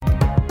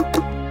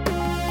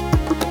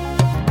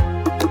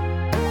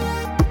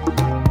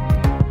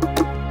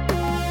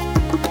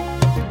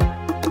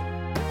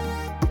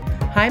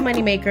Hi,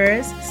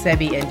 Moneymakers.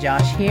 Sebi and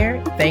Josh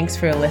here. Thanks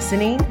for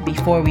listening.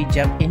 Before we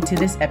jump into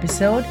this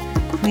episode,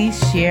 please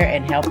share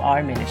and help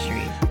our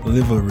ministry.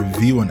 Leave a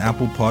review on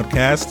Apple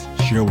Podcast.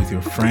 Share with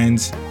your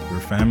friends,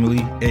 your family.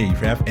 Hey,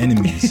 if you have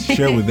enemies,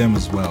 share with them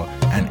as well,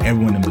 and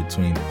everyone in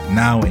between.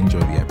 Now enjoy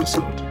the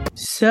episode.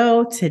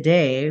 So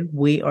today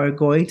we are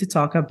going to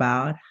talk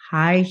about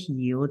high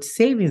yield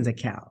savings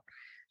account.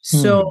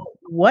 So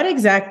what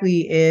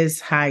exactly is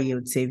high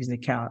yield savings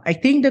account? I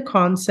think the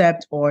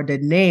concept or the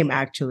name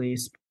actually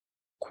is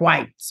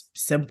quite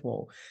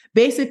simple.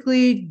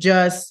 Basically,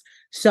 just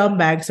some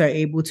banks are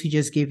able to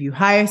just give you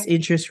highest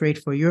interest rate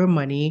for your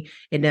money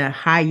in a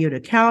high yield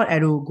account,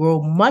 and it will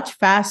grow much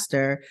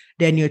faster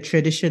than your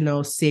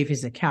traditional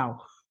savings account.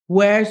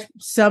 Where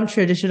some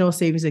traditional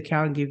savings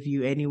account give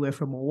you anywhere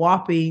from a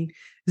whopping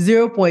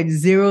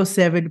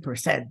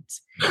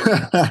 0.07%.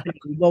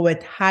 But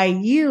with high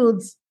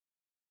yields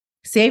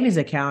savings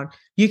account,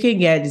 you can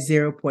get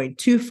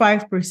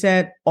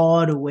 0.25%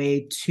 all the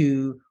way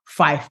to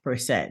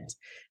 5%.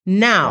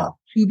 Now,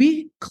 to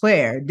be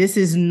clear, this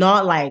is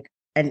not like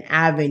an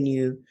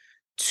avenue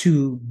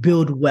to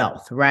build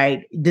wealth,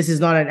 right? This is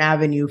not an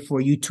avenue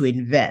for you to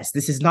invest.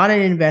 This is not an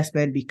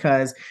investment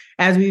because,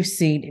 as we've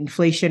seen,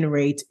 inflation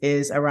rate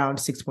is around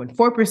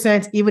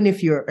 6.4%. Even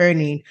if you're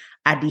earning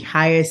at the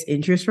highest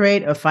interest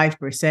rate of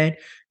 5%,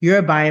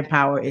 your buying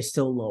power is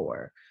still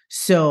lower.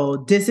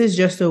 So this is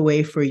just a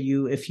way for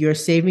you, if you're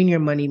saving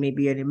your money,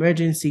 maybe an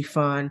emergency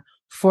fund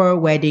for a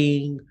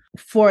wedding,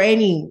 for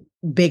any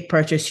big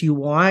purchase you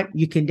want,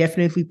 you can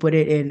definitely put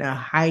it in a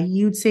high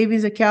yield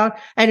savings account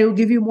and it will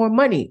give you more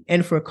money.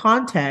 And for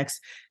context,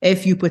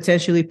 if you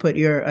potentially put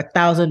your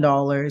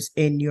 $1,000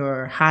 in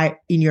your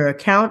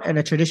account in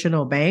a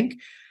traditional bank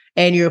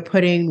and you're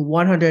putting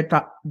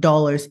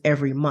 $100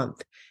 every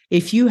month,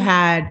 if you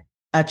had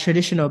a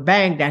traditional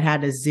bank that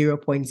had a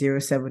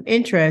 0.07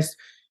 interest,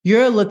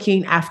 you're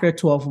looking after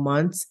 12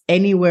 months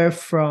anywhere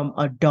from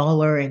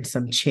 $1 and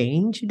some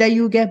change that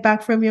you get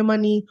back from your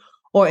money.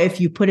 Or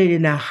if you put it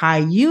in a high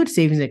yield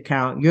savings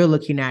account, you're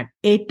looking at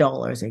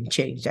 $8 and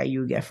change that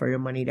you get for your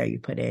money that you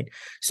put in.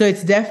 So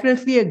it's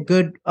definitely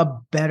a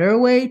better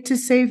way to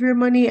save your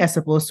money as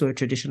opposed to a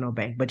traditional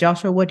bank. But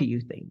Joshua, what do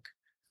you think?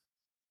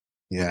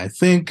 Yeah, I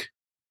think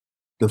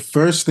the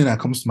first thing that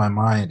comes to my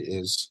mind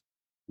is,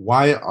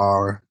 why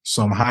are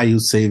some high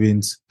yield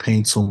savings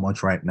paying so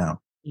much right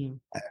now?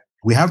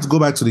 We have to go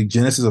back to the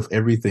genesis of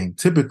everything.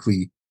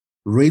 Typically,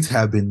 rates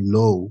have been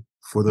low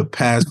for the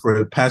past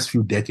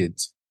few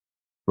decades.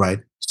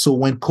 Right. So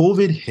when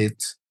COVID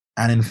hit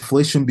and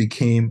inflation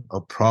became a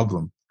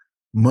problem,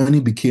 money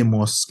became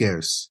more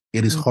scarce.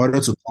 It is harder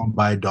to come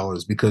by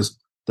dollars because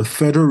the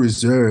Federal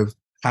Reserve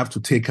have to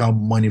take out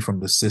money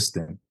from the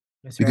system.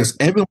 That's because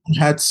everyone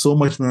had so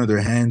much money on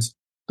their hands.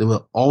 They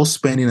were all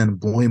spending and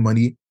borrowing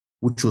money,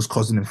 which was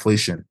causing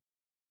inflation.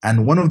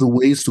 And one of the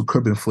ways to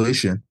curb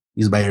inflation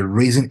is by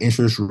raising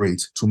interest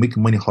rates to make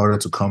money harder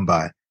to come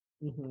by.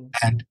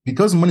 And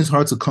because money is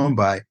hard to come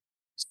by,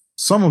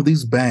 some of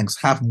these banks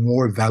have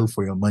more value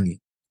for your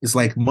money. It's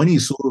like money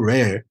is so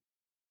rare,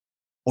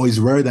 or is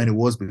rarer than it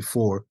was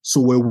before.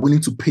 So we're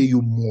willing to pay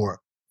you more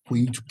for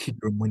you to keep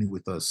your money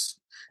with us.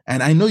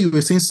 And I know you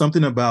were saying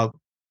something about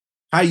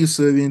high yield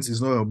savings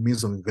is not a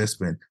means of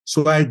investment.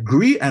 So I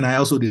agree, and I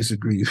also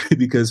disagree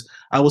because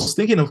I was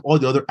thinking of all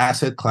the other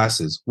asset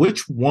classes.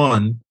 Which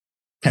one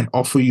can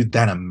offer you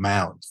that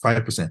amount,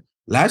 5%?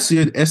 Last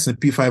year, the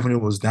S&P 500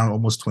 was down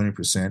almost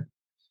 20%.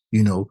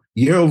 You know,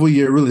 year over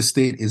year, real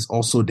estate is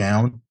also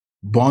down.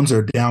 Bonds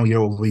are down year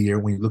over year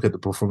when you look at the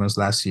performance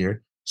last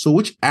year. So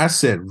which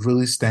asset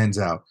really stands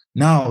out?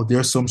 Now, there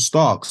are some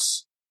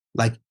stocks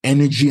like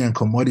energy and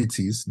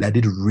commodities that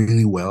did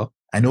really well.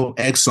 I know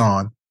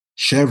Exxon,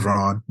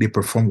 Chevron, they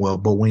perform well.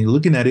 But when you're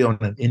looking at it on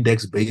an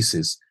index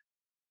basis,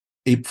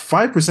 a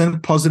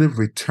 5% positive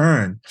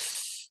return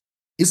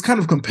is kind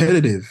of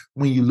competitive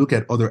when you look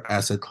at other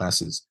asset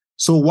classes.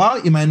 So while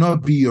it might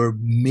not be your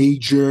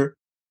major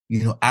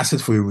asset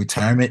for your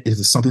retirement,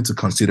 is something to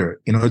consider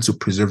in order to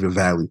preserve your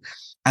value.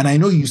 And I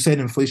know you said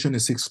inflation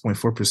is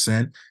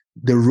 6.4%.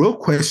 The real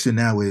question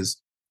now is,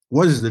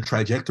 what is the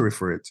trajectory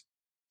for it?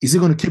 Is it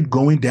going to keep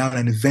going down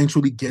and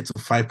eventually get to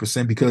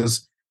 5%?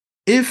 Because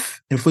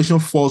if inflation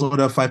falls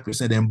under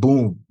 5%, then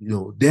boom,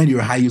 then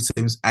your high yield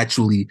savings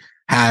actually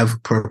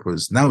have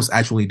purpose. Now it's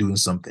actually doing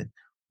something.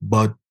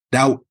 But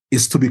that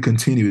is to be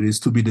continued. It's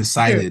to be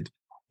decided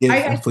if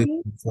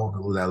inflation falls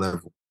below that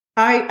level.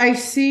 I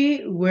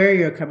see where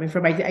you're coming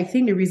from. I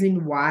think the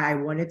reason why I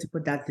wanted to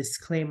put that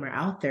disclaimer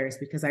out there is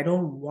because I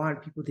don't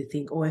want people to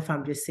think, oh, if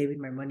I'm just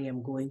saving my money,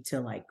 I'm going to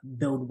like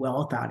build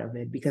wealth out of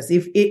it. Because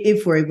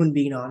if we're even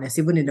being honest,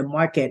 even in the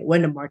market,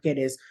 when the market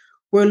is,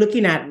 we're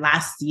looking at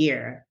last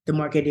year, the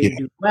market didn't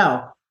do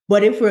well.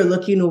 But if we're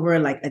looking over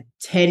like a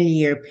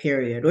 10-year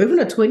period or even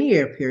a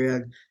 20-year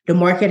period, the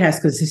market has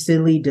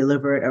consistently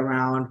delivered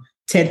around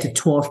 10 to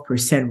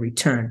 12%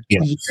 return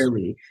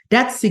yearly.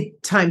 That's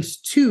times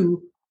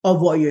 2 of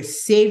what your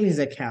savings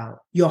account,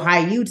 your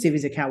high yield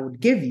savings account would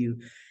give you.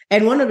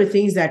 And one of the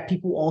things that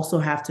people also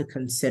have to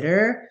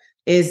consider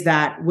is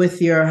that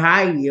with your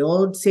high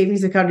yield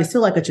savings account, it's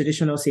still like a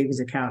traditional savings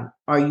account.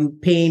 Are you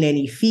paying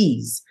any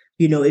fees?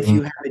 If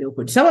you have it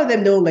open. Some of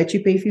them don't let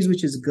you pay fees,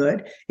 which is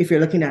good if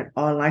you're looking at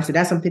online. So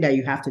that's something that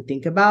you have to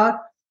think about.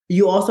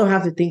 You also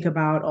have to think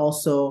about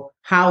also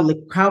how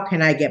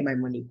can I get my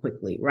money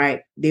quickly,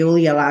 right? They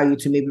only allow you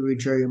to maybe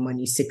withdraw your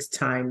money 6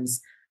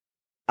 times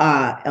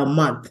a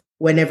month,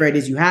 whenever it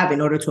is you have, in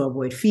order to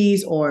avoid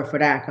fees or for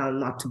that account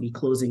not to be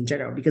closed in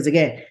general. Because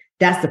again,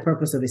 that's the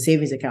purpose of a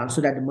savings account, so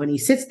that the money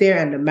sits there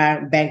and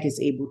the bank is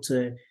able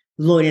to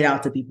loan it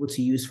out to people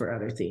to use for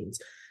other things.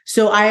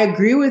 So I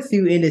agree with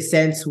you in the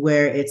sense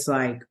where it's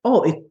like,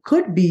 oh, it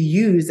could be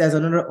used as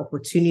another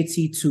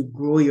opportunity to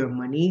grow your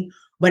money,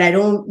 but I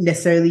don't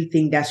necessarily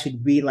think that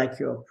should be like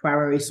your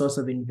primary source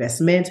of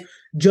investment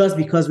just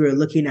because we're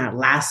looking at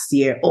last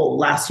year. Oh,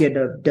 last year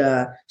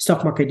the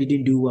stock market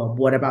didn't do well.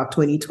 What about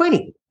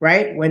 2020,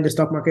 right? When the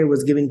stock market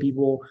was giving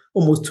people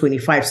almost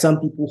 25, some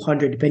people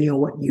 100, depending on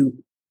what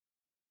you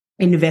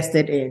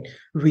invested in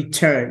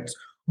returns.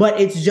 But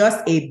it's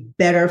just a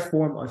better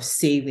form of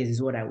savings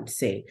is what I would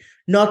say.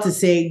 Not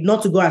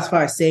to go as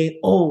far as saying,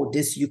 oh,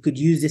 you could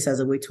use this as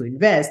a way to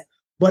invest,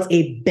 but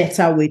a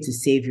better way to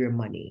save your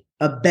money,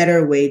 a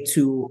better way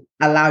to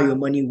allow your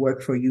money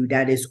work for you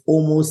that is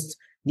almost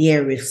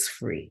near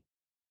risk-free.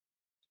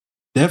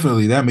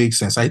 Definitely, that makes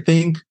sense. I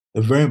think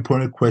a very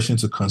important question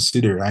to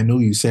consider. I know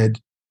you said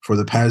for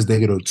the past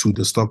decade or two,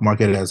 the stock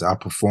market has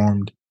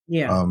outperformed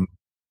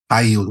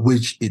high yield,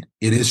 which it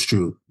is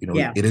true.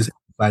 It is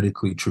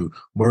emphatically true.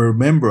 But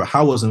remember,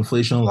 how was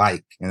inflation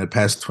like in the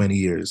past 20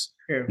 years?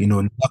 Sure.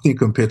 Nothing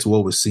compared to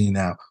what we're seeing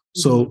now. Mm-hmm.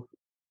 So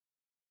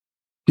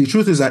the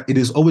truth is that it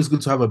is always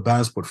good to have a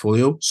balanced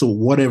portfolio. So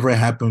whatever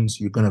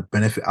happens, you're going to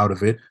benefit out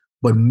of it.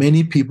 But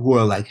many people who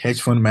are like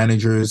hedge fund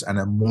managers and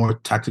are more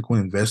tactical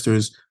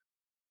investors,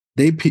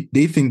 they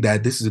think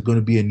that this is going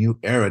to be a new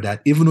era, that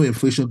even though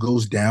inflation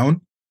goes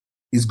down,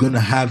 it's going to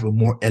have a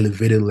more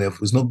elevated level.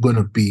 It's not going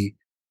to be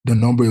the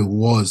number it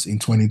was in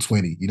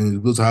 2020. It's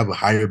going to have a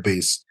higher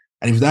base.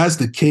 And if that's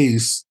the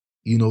case,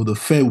 the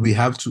Fed will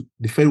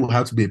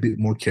have to be a bit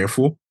more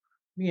careful.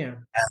 Yeah.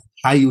 And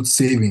high yield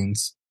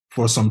savings,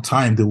 for some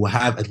time, they will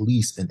have at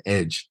least an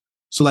edge.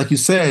 So like you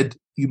said,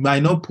 you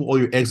might not put all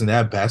your eggs in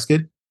that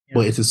basket,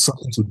 but it is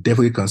something to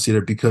definitely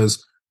consider,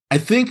 because I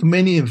think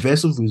many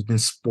investors who've been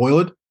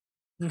spoiled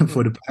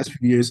for the past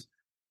few years,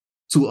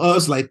 to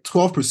us, like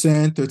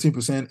 12%,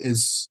 13%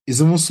 is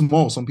even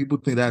small. Some people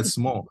think that's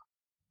small.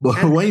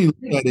 But when you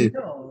look at it,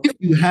 if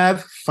you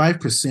have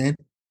 5%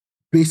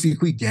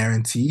 basically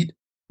guaranteed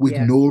with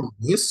no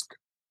risk,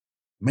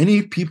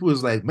 many people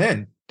is like,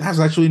 man, that's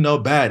actually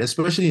not bad,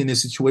 especially in a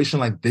situation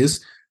like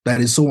this that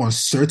is so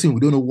uncertain. We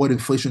don't know what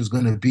inflation is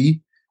going to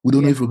be. We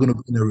don't know if we're going to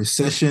be in a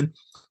recession.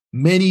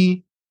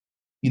 Many,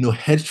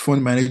 hedge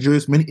fund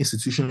managers, many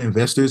institutional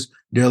investors,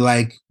 they're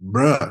like,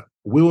 bruh,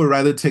 we would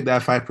rather take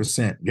that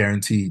 5%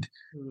 guaranteed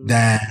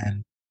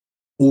than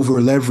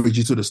over leverage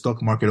into the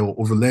stock market or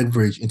over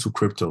leverage into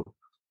crypto.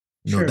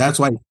 That's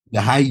why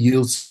the high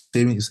yield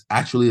saving is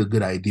actually a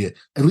good idea,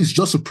 at least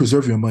just to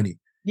preserve your money.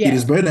 It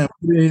is better than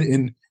putting it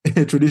in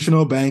a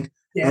traditional bank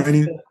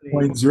earning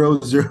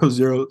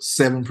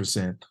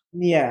 0.0007%.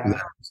 Yeah,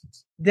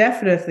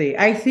 definitely.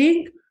 I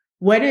think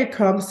when it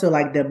comes to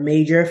like the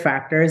major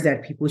factors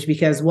that people should,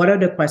 because one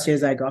of the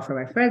questions I got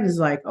from my friends is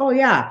like, oh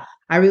yeah,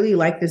 I really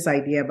like this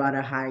idea about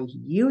a high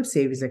yield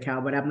savings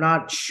account, but I'm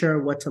not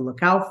sure what to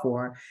look out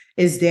for.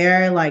 Is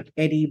there like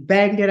any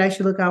bank that I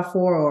should look out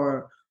for,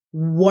 or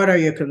what are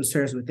your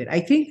concerns with it? I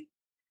think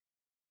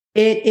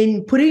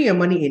in putting your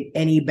money in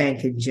any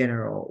bank in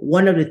general,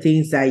 one of the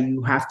things that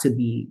you have to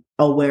be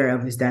aware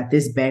of is that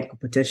this bank could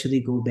potentially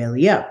go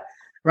belly up,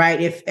 right?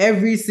 If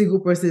every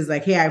single person is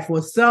like, hey,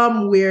 for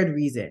some weird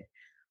reason,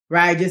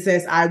 right, just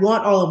says, I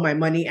want all of my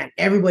money, and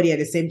everybody at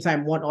the same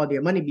time want all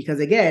their money, because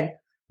again,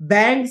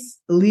 banks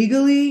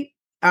legally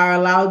are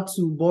allowed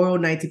to borrow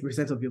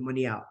 90% of your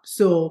money out.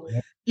 So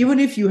even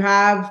if you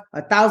have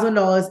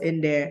 $1,000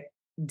 in there,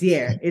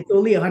 it's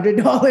only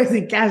 $100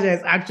 in cash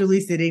that's actually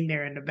sitting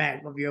there in the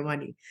bank of your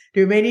money.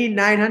 The remaining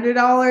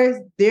 $900,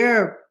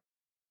 they're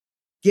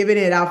giving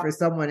it out for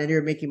someone and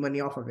they're making money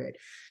off of it.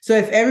 So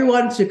if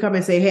everyone should come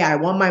and say, hey, I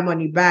want my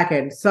money back,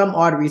 and some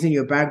odd reason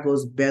your bank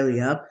goes belly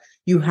up,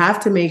 you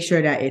have to make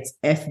sure that it's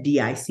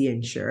FDIC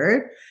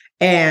insured.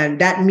 And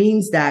that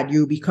means that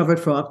you'll be covered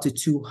for up to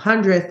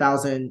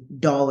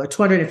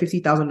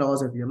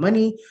 $250,000 of your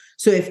money.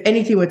 So if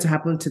anything were to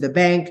happen to the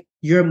bank,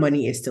 your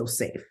money is still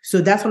safe.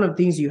 So that's one of the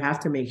things you have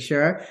to make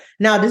sure.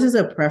 Now, this is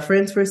a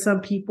preference for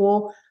some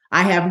people.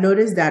 I have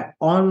noticed that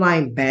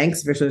online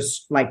banks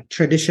versus like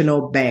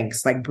traditional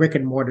banks, like brick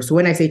and mortar. So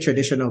when I say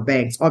traditional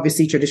banks,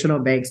 obviously traditional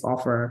banks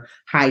offer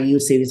high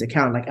yield savings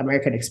account like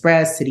American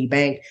Express,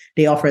 Citibank,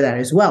 they offer that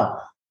as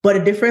well. But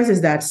the difference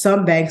is that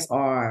some banks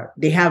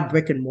they have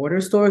brick and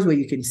mortar stores where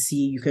you can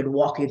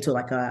walk into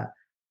like an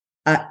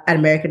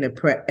American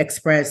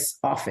Express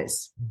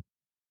office,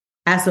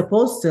 as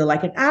opposed to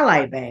like an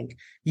Ally Bank.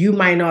 You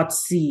might not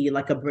see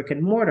like a brick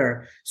and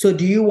mortar. So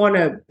do you want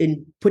to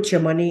put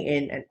your money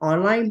in an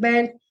online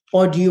bank,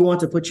 or do you want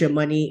to put your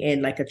money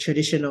in like a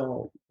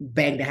traditional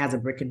bank that has a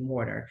brick and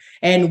mortar?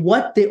 And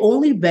what the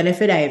only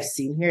benefit I have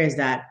seen here is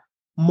that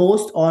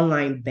most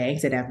online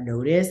banks that I've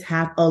noticed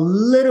have a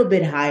little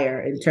bit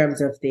higher in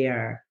terms of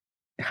their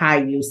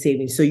high yield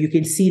savings. So you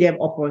can see them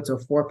upwards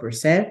of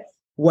 4%,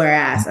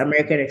 whereas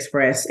American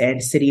Express and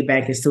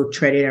Citibank is still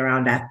trading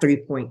around that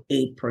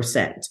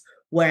 3.8%.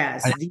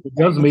 Whereas it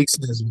does make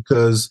sense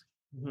because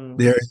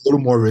they're a little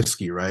more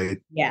risky, right?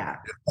 Yeah.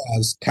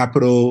 As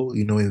capital,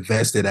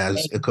 invested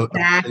as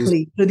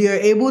exactly. So they're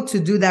able to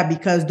do that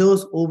because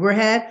those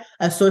overhead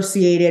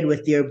associated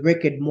with their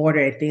brick and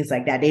mortar and things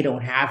like that, they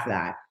don't have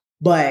that.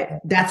 But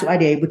that's why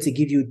they're able to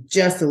give you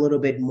just a little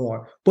bit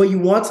more. But you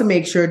want to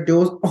make sure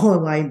those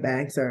online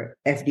banks are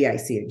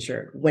FDIC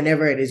insured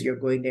whenever it is you're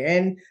going there.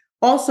 And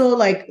also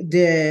like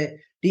the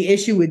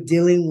issue with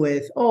dealing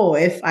with,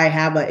 if I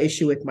have an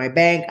issue with my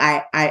bank,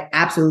 I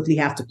absolutely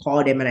have to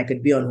call them and I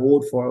could be on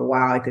hold for a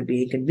while. It could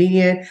be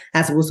inconvenient.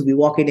 I'm supposed to be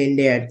walking in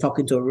there and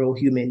talking to a real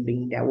human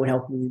being that would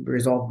help me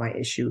resolve my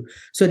issue.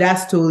 So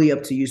that's totally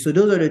up to you. So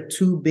those are the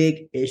two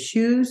big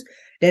issues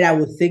that I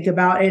would think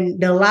about. And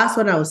the last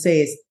one I would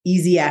say is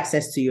easy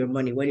access to your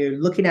money. When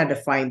you're looking at the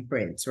fine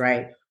prints,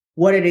 right?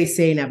 What are they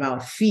saying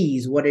about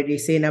fees? What are they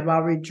saying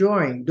about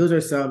withdrawing? Those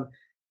are some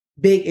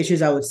big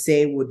issues I would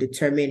say would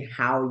determine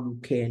how you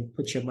can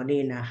put your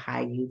money in a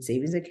high yield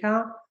savings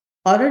account.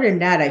 Other than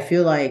that, I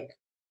feel like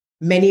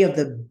many of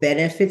the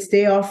benefits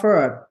they offer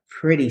are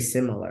pretty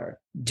similar,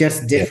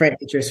 just different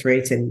interest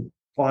rates in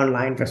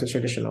online versus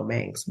traditional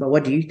banks. But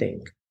what do you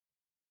think?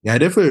 Yeah, I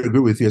definitely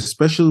agree with you,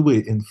 especially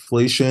with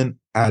inflation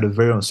at a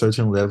very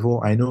uncertain level.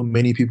 I know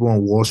many people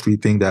on Wall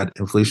Street think that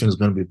inflation is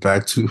going to be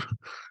back to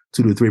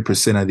 2 to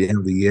 3% at the end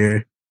of the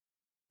year.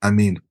 I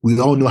mean, we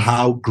all know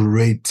how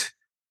great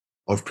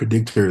of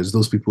predictors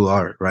those people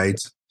are,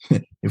 right?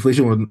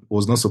 Inflation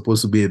was not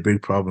supposed to be a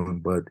big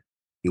problem, but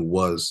it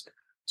was.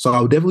 So I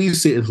would definitely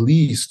say, at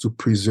least to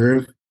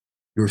preserve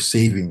your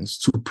savings,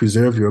 to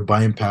preserve your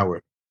buying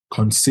power,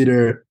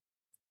 consider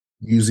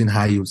using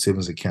high yield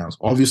savings accounts.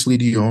 Obviously,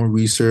 do your own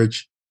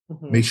research.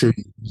 Make sure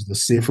you use the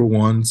safer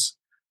ones.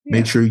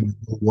 Make sure you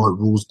know what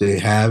rules they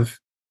have,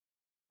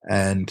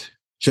 and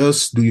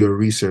just do your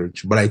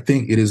research. But I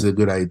think it is a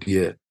good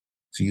idea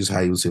to use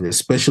high yield savings,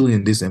 especially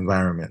in this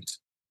environment.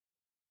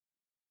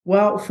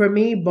 Well, for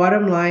me,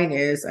 bottom line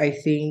is, I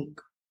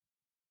think,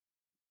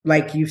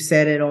 like you've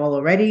said it all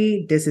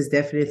already, this is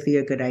definitely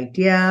a good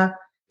idea.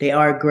 They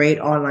are great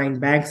online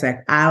banks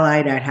like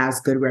Ally that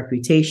has good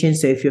reputation.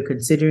 So if you're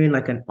considering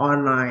like an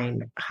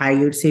online high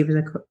yield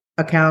savings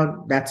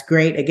account, that's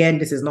great. Again,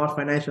 this is not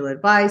financial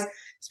advice.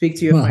 Speak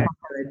to your financial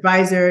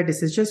advisor.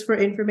 This is just for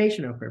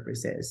informational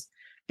purposes.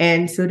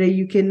 And so that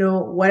you can know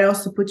what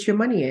else to put your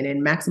money in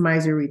and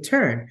maximize your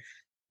return.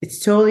 It's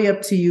totally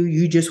up to you.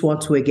 You just want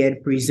to,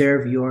 again,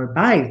 preserve your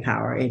buying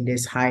power in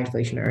this high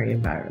inflationary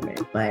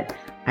environment. But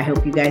I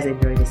hope you guys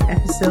enjoyed this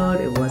episode.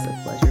 It was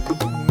a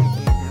pleasure.